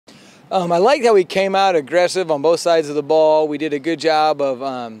I liked how we came out aggressive on both sides of the ball. We did a good job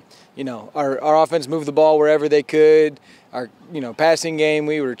of, you know, our offense moved the ball wherever they could. Our, you know, passing game,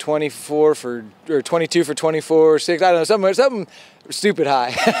 we were 22 for 24, 6. I don't know, something stupid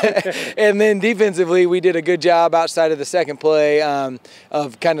high. And then defensively, we did a good job outside of the second play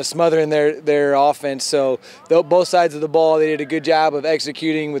of kind of smothering their offense. So both sides of the ball, they did a good job of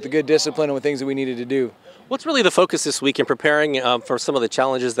executing with the good discipline and with things that we needed to do. What's really the focus this week in preparing for some of the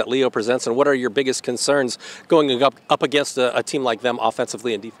challenges that Leo presents, and what are your biggest concerns going up against a team like them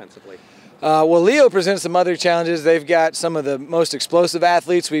offensively and defensively? Well, Leo presents some other challenges. They've got some of the most explosive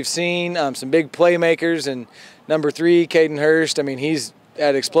athletes we've seen, some big playmakers, and number 3, Caden Hurst. I mean, he's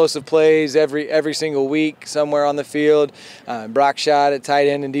had explosive plays every single week somewhere on the field. Brock Schott at tight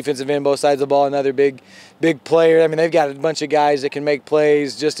end and defensive end, both sides of the ball, another big player. I mean, they've got a bunch of guys that can make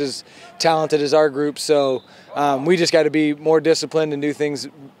plays just as talented as our group. So we just got to be more disciplined and do things,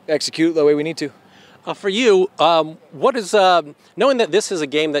 execute the way we need to. For you, what is, knowing that this is a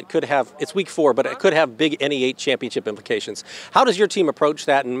game that could have, it's week 4, but it could have big NE8 championship implications, how does your team approach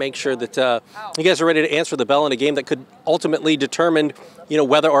that and make sure that you guys are ready to answer the bell in a game that could ultimately determine, you know,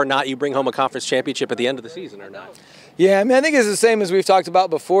 whether or not you bring home a conference championship at the end of the season or not? Yeah, I mean, I think it's the same as we've talked about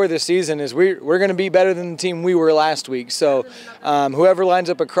before this season, is we're going to be better than the team we were last week. So whoever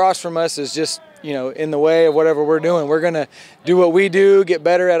lines up across from us is just, you know, in the way of whatever we're doing. We're going to do what we do, get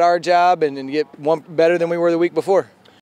better at our job, and get better than we were the week before.